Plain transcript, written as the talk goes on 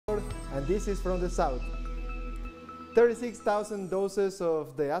and this is from the south. 36,000 doses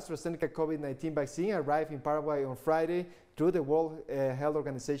of the AstraZeneca COVID-19 vaccine arrived in Paraguay on Friday through the World Health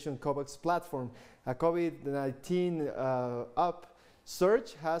Organization COVAX platform. A COVID-19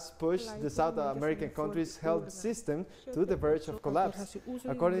 upsurge has pushed the South American country's health system to the verge of collapse.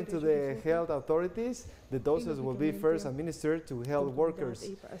 According to the health authorities, the doses will be first administered to health workers.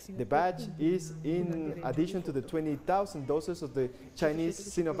 The batch is in addition to the 20,000 doses of the Chinese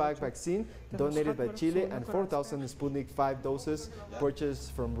Sinovac vaccine donated by Chile and 4,000 Sputnik 5 doses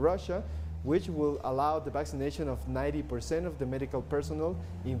purchased from Russia, which will allow the vaccination of 90% of the medical personnel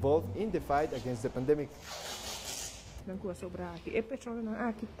involved in the fight against the pandemic.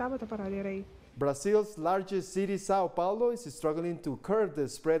 Brazil's largest city, Sao Paulo, is struggling to curb the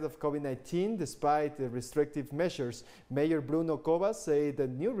spread of COVID-19 despite the restrictive measures. Mayor Bruno Covas said that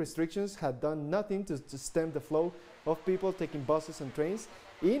new restrictions had done nothing to stem the flow of people taking buses and trains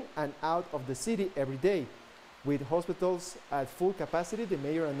in and out of the city every day. With hospitals at full capacity, the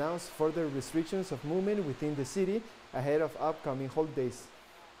mayor announced further restrictions of movement within the city ahead of upcoming holidays.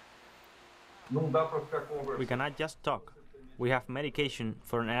 We cannot just talk. We have medication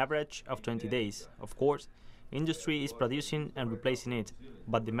for an average of 20 days. Of course, industry is producing and replacing it,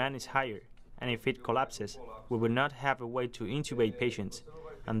 but demand is higher, and if it collapses, we will not have a way to intubate patients,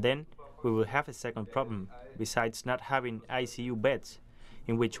 and then we will have a second problem, besides not having ICU beds,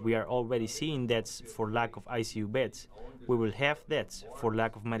 in which we are already seeing deaths for lack of ICU beds. We will have deaths for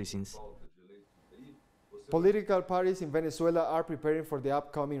lack of medicines. Political parties in Venezuela are preparing for the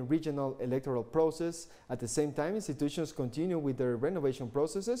upcoming regional electoral process. At the same time, institutions continue with their renovation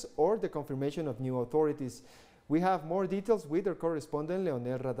processes or the confirmation of new authorities. We have more details with our correspondent,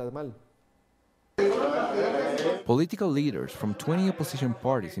 Leonel Radamal. Political leaders from 20 opposition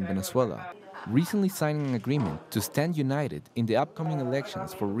parties in Venezuela recently signed an agreement to stand united in the upcoming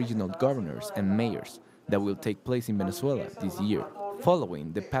elections for regional governors and mayors that will take place in Venezuela this year,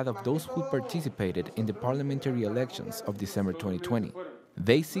 following the path of those who participated in the parliamentary elections of December 2020.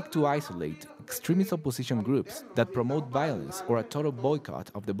 They seek to isolate extremist opposition groups that promote violence or a total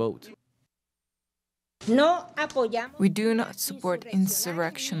boycott of the vote. We do not support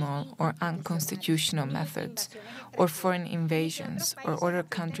insurrectional or unconstitutional methods or foreign invasions or other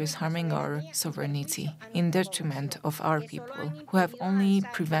countries harming our sovereignty in detriment of our people, who have only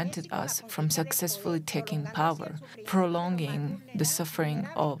prevented us from successfully taking power, prolonging the suffering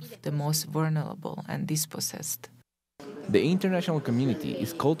of the most vulnerable and dispossessed. The international community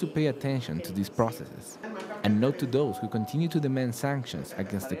is called to pay attention to these processes and not to those who continue to demand sanctions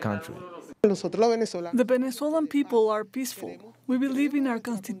against the country. The Venezuelan people are peaceful. We believe in our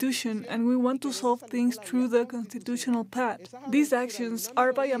constitution and we want to solve things through the constitutional path. These actions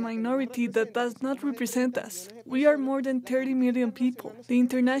are by a minority that does not represent us. We are more than 30 million people. The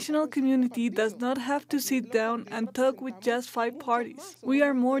international community does not have to sit down and talk with just 5 parties. We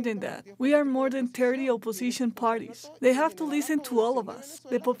are more than that. We are more than 30 opposition parties. They have to listen to all of us,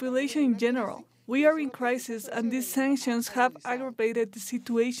 the population in general. We are in crisis and these sanctions have aggravated the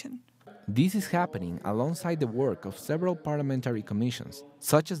situation. This is happening alongside the work of several parliamentary commissions,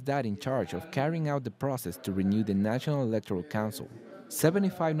 such as that in charge of carrying out the process to renew the National Electoral Council.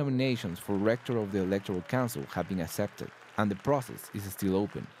 75 nominations for rector of the Electoral Council have been accepted, and the process is still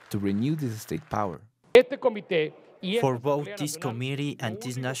open to renew this state power. For both this committee and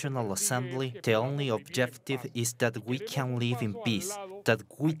this National Assembly, the only objective is that we can live in peace, that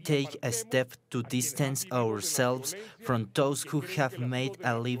we take a step to distance ourselves from those who have made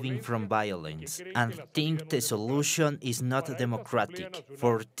a living from violence, and think the solution is not democratic.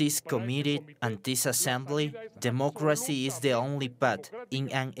 For this committee and this Assembly, democracy is the only path in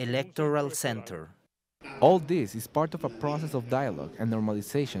an electoral center. All this is part of a process of dialogue and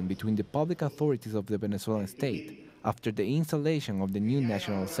normalization between the public authorities of the Venezuelan state after the installation of the new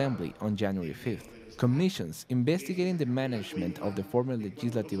National Assembly on January 5th. Commissions investigating the management of the former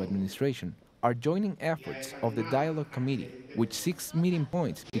legislative administration are joining efforts of the Dialogue Committee, which seeks meeting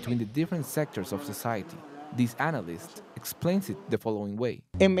points between the different sectors of society. This analyst explains it the following way.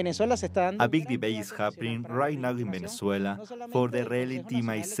 A big debate is happening right now in Venezuela for the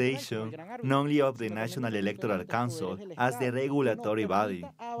relegitimization not only of the National Electoral Council as the regulatory body,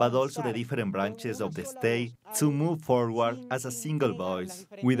 but also the different branches of the state to move forward as a single voice,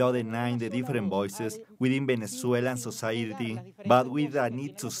 without denying the different voices within Venezuelan society, but with a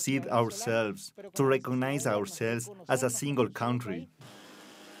need to see ourselves, to recognize ourselves as a single country.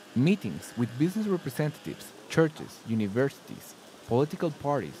 Meetings with business representatives, churches, universities, political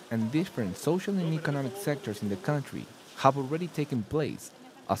parties, and different social and economic sectors in the country have already taken place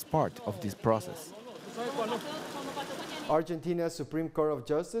as part of this process. Argentina's Supreme Court of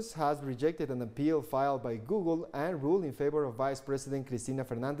Justice has rejected an appeal filed by Google and ruled in favor of Vice President Cristina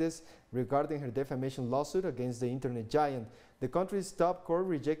Fernandez regarding her defamation lawsuit against the internet giant. The country's top court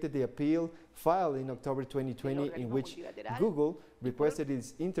rejected the appeal filed in October 2020 in which Google requested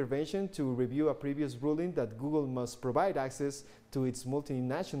its intervention to review a previous ruling that Google must provide access to its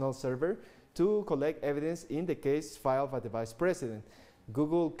multinational server to collect evidence in the case filed by the Vice President.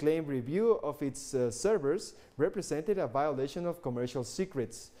 Google claimed review of its servers represented a violation of commercial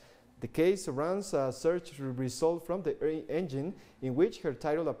secrets. The case surrounds a search result from the engine in which her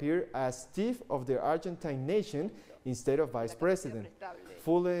title appeared as Chief of the Argentine nation instead of Vice President.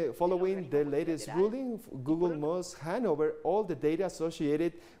 Following the latest ruling, Google must hand over all the data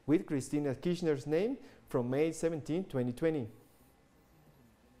associated with Cristina Kirchner's name from May 17, 2020.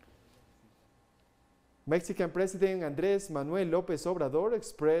 Mexican President Andrés Manuel López Obrador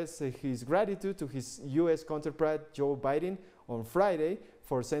expressed his gratitude to his U.S. counterpart Joe Biden on Friday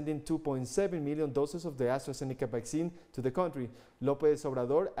for sending 2.7 million doses of the AstraZeneca vaccine to the country. López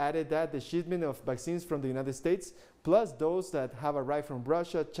Obrador added that the shipment of vaccines from the United States, plus those that have arrived from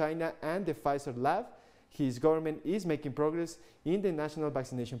Russia, China, and the Pfizer lab, his government is making progress in the national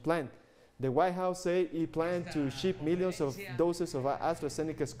vaccination plan. The White House said it planned to ship millions of doses of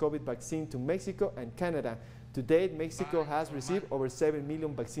AstraZeneca's COVID vaccine to Mexico and Canada. To date, Mexico has received over 7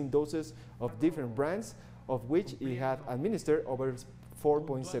 million vaccine doses of different brands, of which it has administered over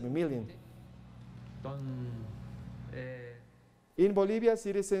 4.7 million. In Bolivia,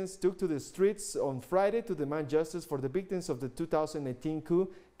 citizens took to the streets on Friday to demand justice for the victims of the 2018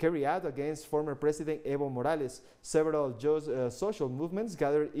 coup carried out against former President Evo Morales. Several social movements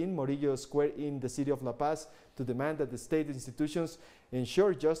gathered in Morillo Square in the city of La Paz to demand that the state institutions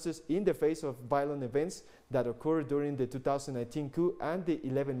ensure justice in the face of violent events that occurred during the 2019 coup and the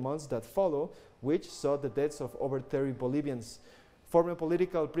 11 months that follow, which saw the deaths of over 30 Bolivians. Former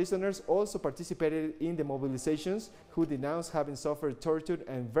political prisoners also participated in the mobilizations, who denounced having suffered torture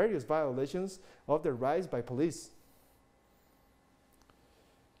and various violations of their rights by police.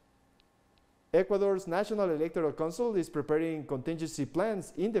 Ecuador's National Electoral Council is preparing contingency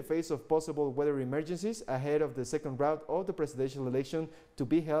plans in the face of possible weather emergencies ahead of the second round of the presidential election to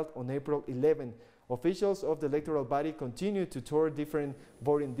be held on April 11. Officials of the electoral body continue to tour different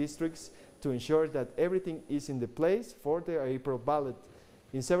voting districts to ensure that everything is in the place for the April ballot.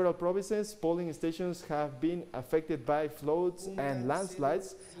 In several provinces, polling stations have been affected by floods and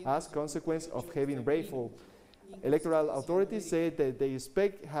landslides as consequence of heavy rainfall. Electoral authorities say that they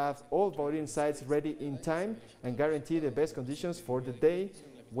expect to have all voting sites ready in time and guarantee the best conditions for the day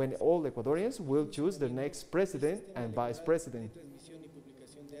when all Ecuadorians will choose their next president and vice president.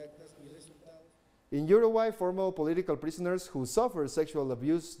 In Uruguay, former political prisoners who suffered sexual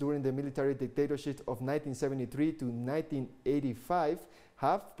abuse during the military dictatorship of 1973 to 1985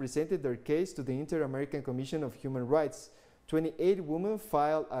 have presented their case to the Inter-American Commission of Human Rights. 28 women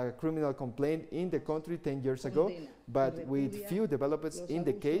filed a criminal complaint in the country 10 years ago, but with few developments in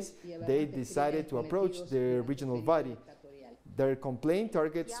the case, they decided to approach the regional body. Their complaint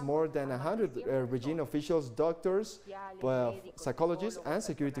targets more than 100 regime officials, doctors, psychologists, and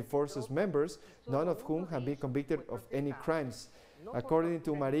security forces members, none of whom have been convicted of any crimes. According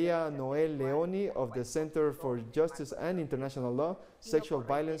to Maria Noel Leoni of the Center for Justice and International Law, sexual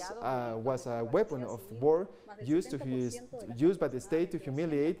violence was a weapon of war used by the state to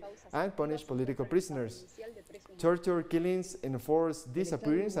humiliate and punish political prisoners. Torture, killings, enforced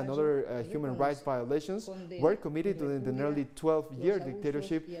disappearance, and other human rights violations were committed during the nearly 12-year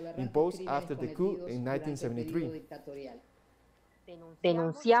dictatorship imposed after the coup in 1973.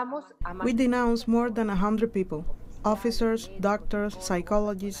 We denounce more than 100 people. Officers, doctors,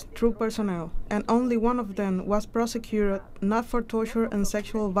 psychologists, troop personnel, and only one of them was prosecuted not for torture and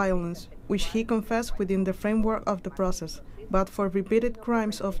sexual violence, which he confessed within the framework of the process, but for repeated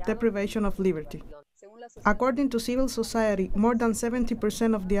crimes of deprivation of liberty. According to civil society, more than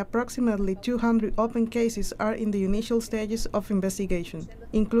 70% of the approximately 200 open cases are in the initial stages of investigation,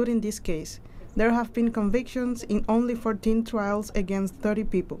 including this case. There have been convictions in only 14 trials against 30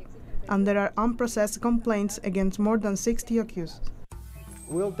 people, and there are unprocessed complaints against more than 60 accused.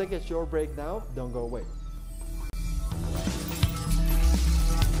 We'll take a short break now. Don't go away.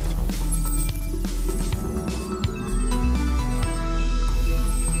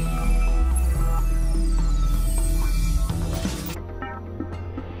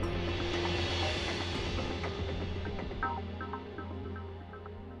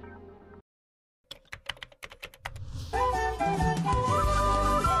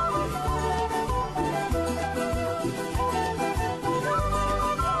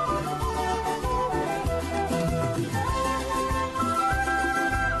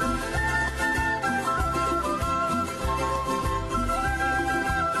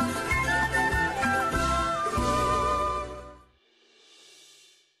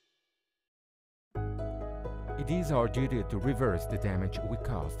 It is our duty to reverse the damage we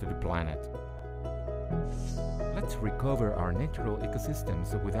cause to the planet. Let's recover our natural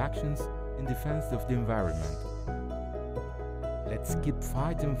ecosystems with actions in defense of the environment. Let's keep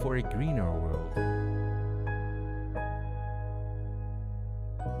fighting for a greener world.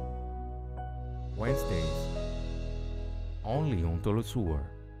 Wednesdays, only on teleSUR.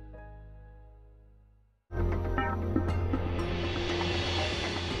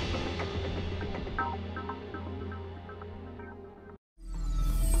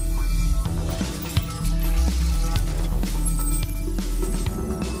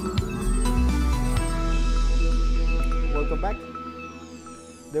 Welcome back.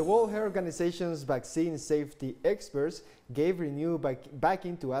 The World Health Organization's vaccine safety experts gave renewed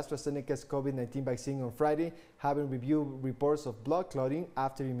backing to AstraZeneca's COVID-19 vaccine on Friday, having reviewed reports of blood clotting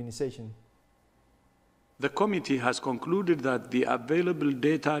after immunization. The committee has concluded that the available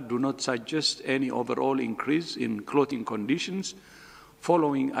data do not suggest any overall increase in clotting conditions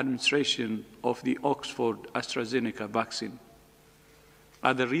following administration of the Oxford AstraZeneca vaccine.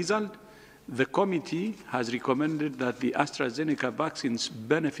 As a result, the committee has recommended that the AstraZeneca vaccine's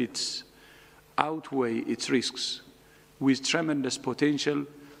benefits outweigh its risks, with tremendous potential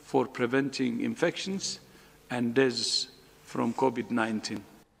for preventing infections and deaths from COVID-19.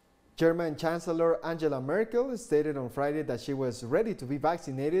 German Chancellor Angela Merkel stated on Friday that she was ready to be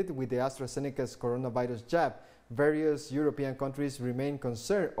vaccinated with the AstraZeneca's coronavirus jab. Various European countries remain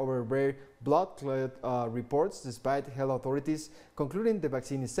concerned over rare blood clot reports, despite health authorities concluding the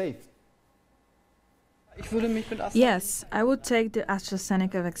vaccine is safe. Yes, I would take the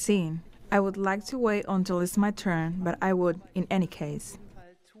AstraZeneca vaccine. I would like to wait until it's my turn, but I would in any case.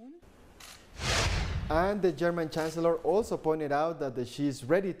 And the German Chancellor also pointed out that she is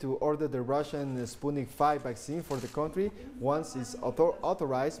ready to order the Russian Sputnik V vaccine for the country once it's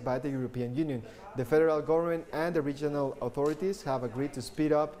authorized by the European Union. The federal government and the regional authorities have agreed to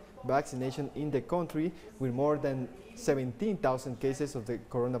speed up vaccination in the country, with more than 17,000 cases of the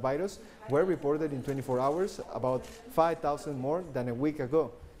coronavirus were reported in 24 hours, about 5,000 more than a week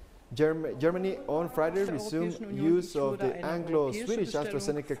ago. Germany on Friday resumed use of the Anglo-Swedish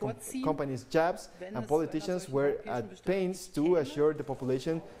AstraZeneca company's jabs, and politicians were at pains to assure the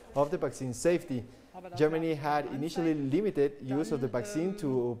population of the vaccine's safety. Germany had initially limited use of the vaccine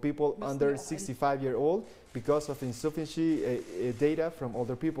to people under 65-year-old because of insufficient data from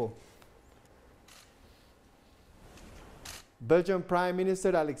older people. Belgian Prime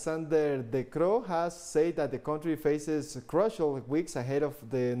Minister Alexander De Croo has said that the country faces crucial weeks ahead of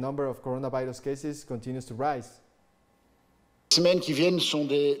the number of coronavirus cases continues to rise. The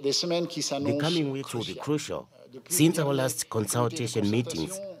coming weeks will be crucial. Since our last consultation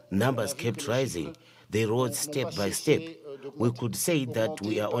meetings, numbers kept rising. They rose step by step. We could say that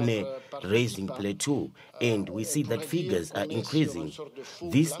we are on a rising plateau, and we see that figures are increasing.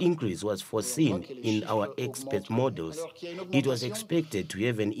 This increase was foreseen in our expert models. It was expected to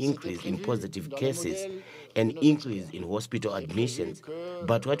have an increase in positive cases, an increase in hospital admissions.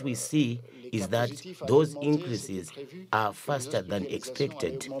 But what we see is that those increases are faster than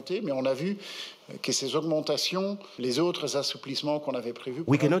expected.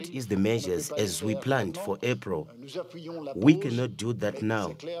 We cannot ease the measures as we planned for April. We cannot do that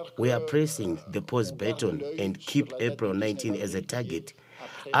now. We are pressing the pause button and keep April 19 as a target.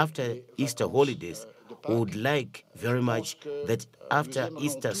 After Easter holidays, we would like very much that after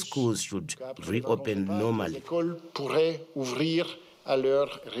Easter schools should reopen normally.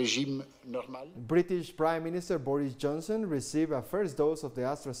 British Prime Minister Boris Johnson received a first dose of the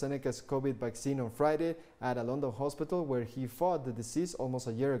AstraZeneca's COVID vaccine on Friday at a London hospital where he fought the disease almost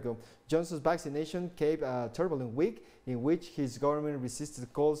a year ago. Johnson's vaccination came a turbulent week in which his government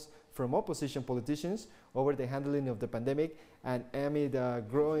resisted calls from opposition politicians over the handling of the pandemic, and amid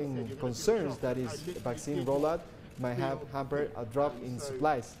growing concerns that his vaccine rollout might have hampered a drop in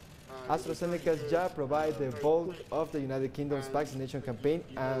supplies. AstraZeneca's jab provides the bulk of the United Kingdom's vaccination campaign,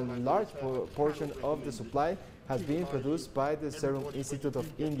 and a large portion of the supply has been produced by the Serum Institute of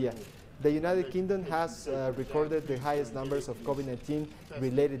India. The United Kingdom has recorded the highest numbers of COVID-19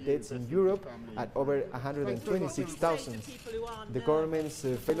 related deaths in Europe at over 126,000. The government's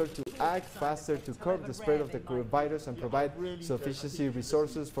failure to act faster to curb the spread of the coronavirus and provide sufficient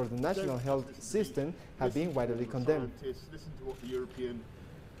resources for the national health system have been widely condemned.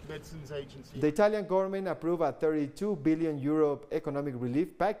 The Italian government approved a €32 billion economic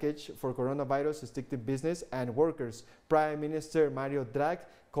relief package for coronavirus-restricted business and workers. Prime Minister Mario Draghi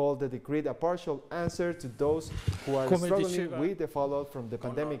called the decree a partial answer to those who are struggling with the fallout from the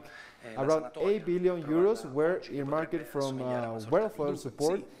pandemic. Around €8 billion were earmarked from welfare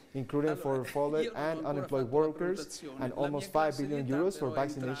support including for furloughed and unemployed workers, and almost 5 billion euros for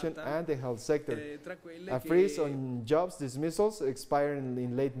vaccination and the health sector. A freeze on jobs dismissals expiring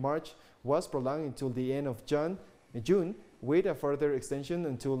in late March was prolonged until the end of June, with a further extension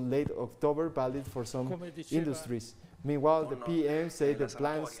until late October, valid for some industries. Meanwhile, the PM said the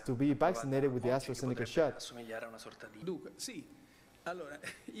plans to be vaccinated with the AstraZeneca shot.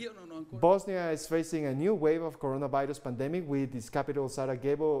 Bosnia is facing a new wave of coronavirus pandemic, with its capital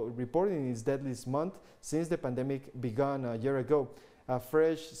Sarajevo reporting its deadliest month since the pandemic began a year ago. A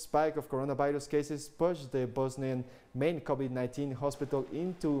fresh spike of coronavirus cases pushed the Bosnian main COVID-19 hospital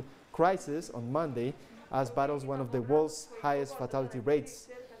into crisis on Monday, as battles one of the world's highest fatality rates.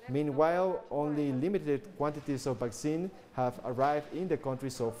 Meanwhile, only limited quantities of vaccine have arrived in the country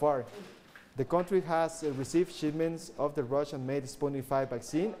so far. The country has received shipments of the Russian-made Sputnik V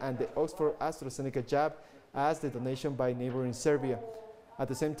vaccine and the Oxford AstraZeneca jab as the donation by neighboring Serbia. At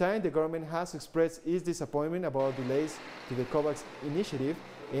the same time, the government has expressed its disappointment about delays to the COVAX initiative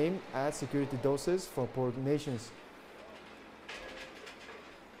aimed at security doses for poor nations.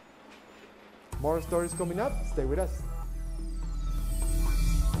 More stories coming up. Stay with us.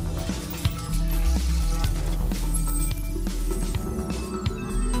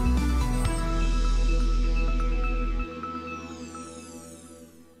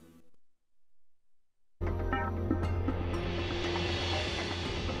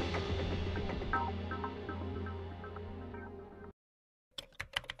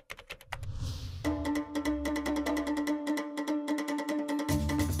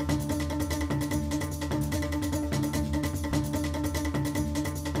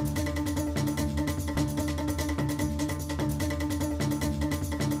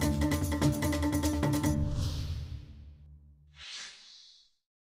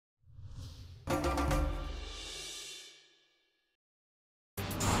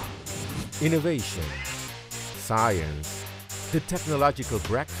 Innovation, science, the technological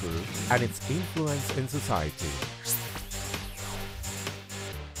breakthrough, and its influence in society.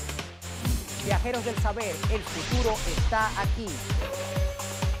 Viajeros del saber, el futuro está aquí.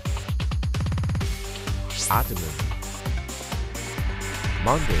 Atomy.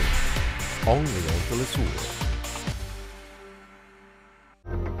 Monday, only on teleSUR.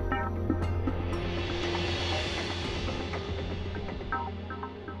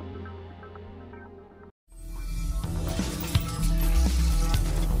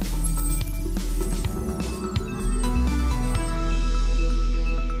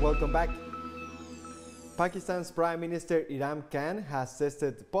 Welcome back. Pakistan's Prime Minister Imran Khan has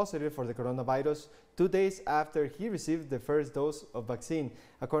tested positive for the coronavirus 2 days after he received the first dose of vaccine.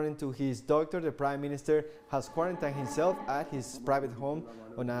 According to his doctor, the Prime Minister has quarantined himself at his private home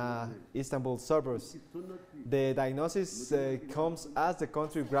on Istanbul suburbs. The diagnosis comes as the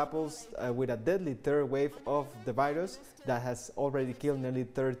country grapples with a deadly third wave of the virus that has already killed nearly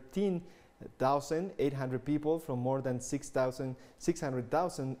 13,800 people from more than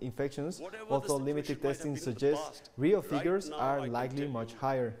 600,000 infections, although limited testing suggests real figures are likely much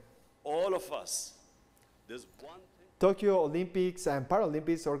higher. All of us. Tokyo Olympics and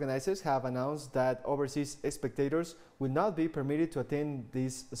Paralympics organizers have announced that overseas spectators will not be permitted to attend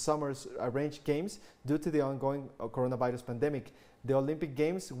this summer's arranged games due to the ongoing coronavirus pandemic. The Olympic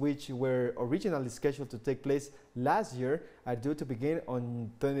Games, which were originally scheduled to take place last year, are due to begin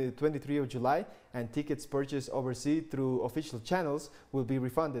on 23 of July, and tickets purchased overseas through official channels will be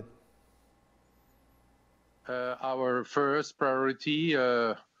refunded. Our first priority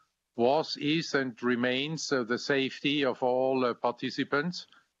was, is, and remains the safety of all participants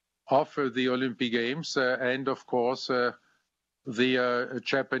of the Olympic Games and, of course, the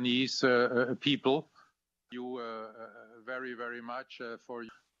Japanese people. You very, very much for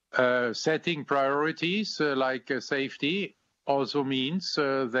setting priorities like safety also means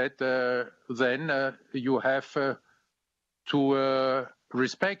that then you have to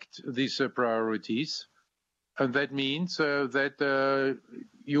respect these priorities. And that means that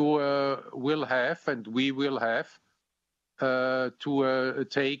you will have, and we will have, to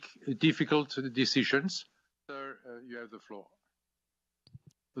take difficult decisions. Sir, you have the floor.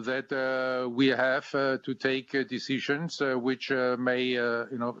 That we have to take decisions which may,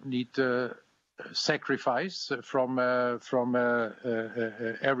 need sacrifice from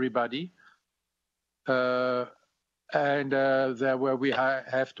everybody, and there where we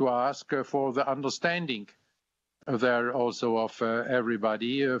have to ask for the understanding there also of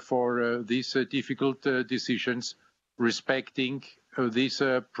everybody for these difficult decisions, respecting this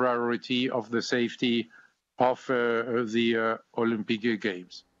priority of the safety of the Olympic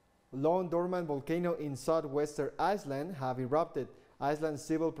Games. Long dormant volcano in southwestern Iceland have erupted. Iceland's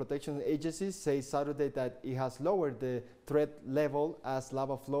Civil Protection Agency says Saturday that it has lowered the threat level as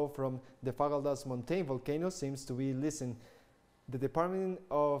lava flow from the Fagradalsfjall mountain volcano seems to be lessened. The Department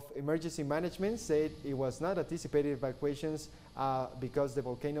of Emergency Management said it was not anticipating evacuations because the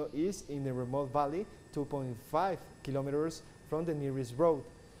volcano is in a remote valley, 2.5 kilometers from the nearest road.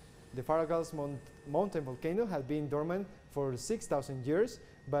 The Fagradalsfjall mountain volcano had been dormant for 6,000 years,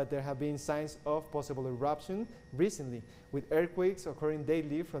 but there have been signs of possible eruption recently, with earthquakes occurring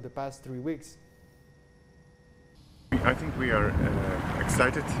daily for the past 3 weeks. I think we are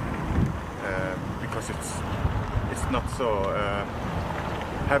excited because it's not so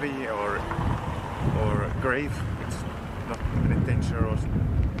heavy or grave. It's not any danger or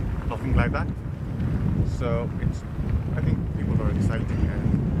nothing like that. So I think people are excited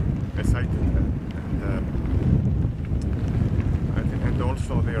and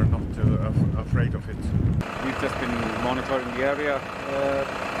also they are not afraid of it. We've just been monitoring the area.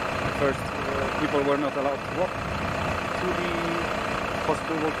 First, people were not allowed to walk to the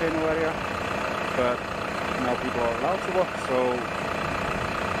possible volcano area, but now people are allowed to walk. So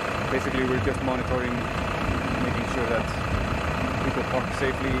basically, we're just monitoring, making sure that people park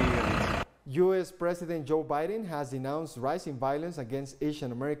safely. U.S. President Joe Biden has denounced rising violence against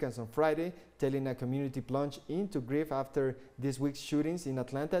Asian Americans on Friday, telling a community plunge into grief after this week's shootings in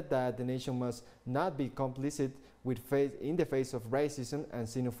Atlanta that the nation must not be complicit in the face of racism and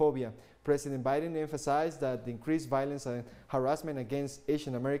xenophobia. President Biden emphasized that the increased violence and harassment against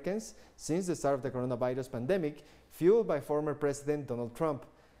Asian Americans since the start of the coronavirus pandemic, fueled by former President Donald Trump.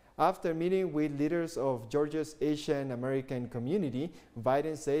 After meeting with leaders of Georgia's Asian American community,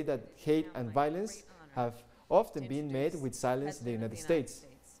 Biden said that hate and violence have often been met with silence in the United States.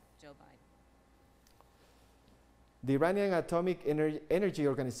 The Iranian Atomic Energy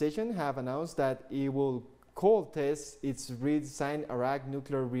Organization have announced that it will cold test its redesigned Arak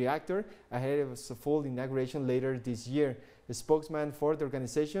nuclear reactor ahead of its full inauguration later this year. A spokesman for the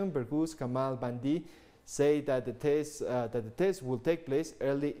organization, Berghous Kamal Bandi, say that the test will take place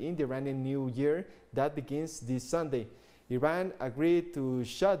early in the Iranian New Year that begins this Sunday. Iran agreed to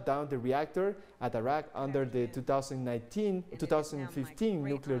shut down the reactor at Arak under the 2015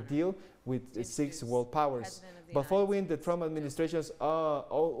 nuclear deal with 6 world powers. But following the Trump administration's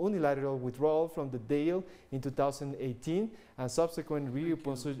unilateral withdrawal from the deal in 2018 and subsequent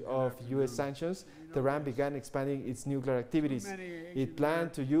reimposition of U.S. sanctions, Tehran began expanding its nuclear activities. It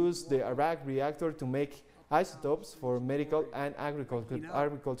planned to use the Arak reactor to make isotopes for medical and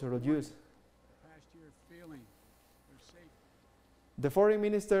agricultural use. The foreign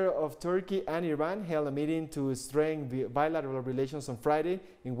minister of Turkey and Iran held a meeting to strengthen bilateral relations on Friday,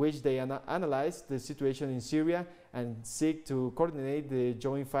 in which they analyzed the situation in Syria and seek to coordinate the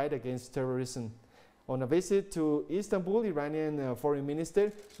joint fight against terrorism. On a visit to Istanbul, Iranian Foreign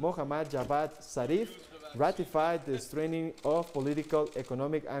Minister Mohammad Javad Zarif ratified the strengthening of political,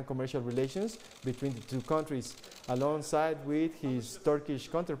 economic and commercial relations between the two countries, alongside with his Turkish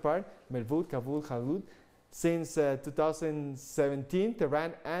counterpart Mevlut Cavusoglu. Since 2017,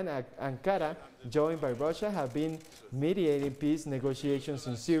 Tehran and Ankara, joined by Russia, have been mediating peace negotiations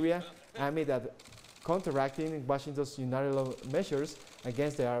in Syria amid counteracting Washington's unilateral measures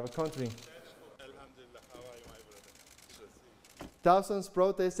against the Arab country. Thousands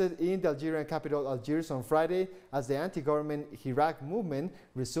protested in the Algerian capital Algiers on Friday as the anti-government Hirak movement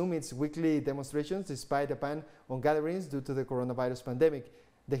resumed its weekly demonstrations despite a ban on gatherings due to the coronavirus pandemic.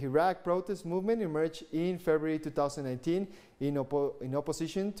 The Hirak protest movement emerged in February 2019 in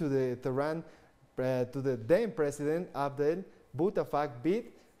opposition to the then President Abdel Bouteflika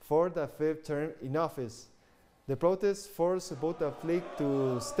bid for the 5th term in office. The protests forced Bouteflika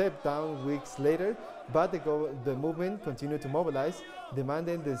to step down weeks later, but the movement continued to mobilize,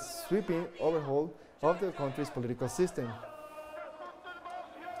 demanding the sweeping overhaul of the country's political system.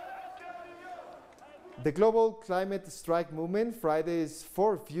 The global climate strike movement, Fridays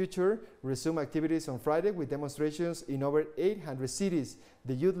for Future, resumed activities on Friday with demonstrations in over 800 cities.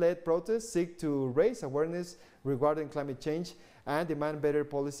 The youth-led protests seek to raise awareness regarding climate change and demand better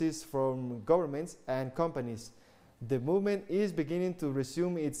policies from governments and companies. The movement is beginning to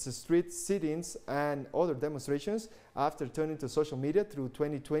resume its street sit-ins and other demonstrations after turning to social media through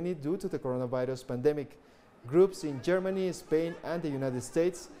 2020 due to the coronavirus pandemic. Groups in Germany, Spain, and the United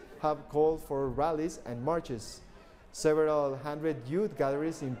States have called for rallies and marches. Several hundred youth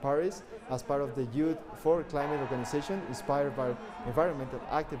gatherings in Paris as part of the Youth for Climate organization inspired by environmental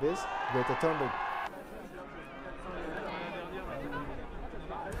activist Greta Thunberg.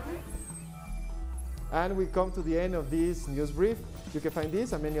 And we come to the end of this news brief. You can find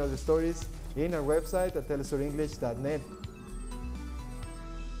this and many other stories in our website at telesurenglish.net.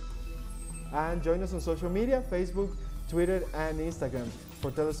 And join us on social media, Facebook, Twitter, and Instagram.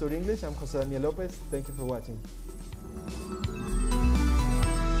 For teleSUR English, I'm Jose Daniel Lopez. Thank you for watching.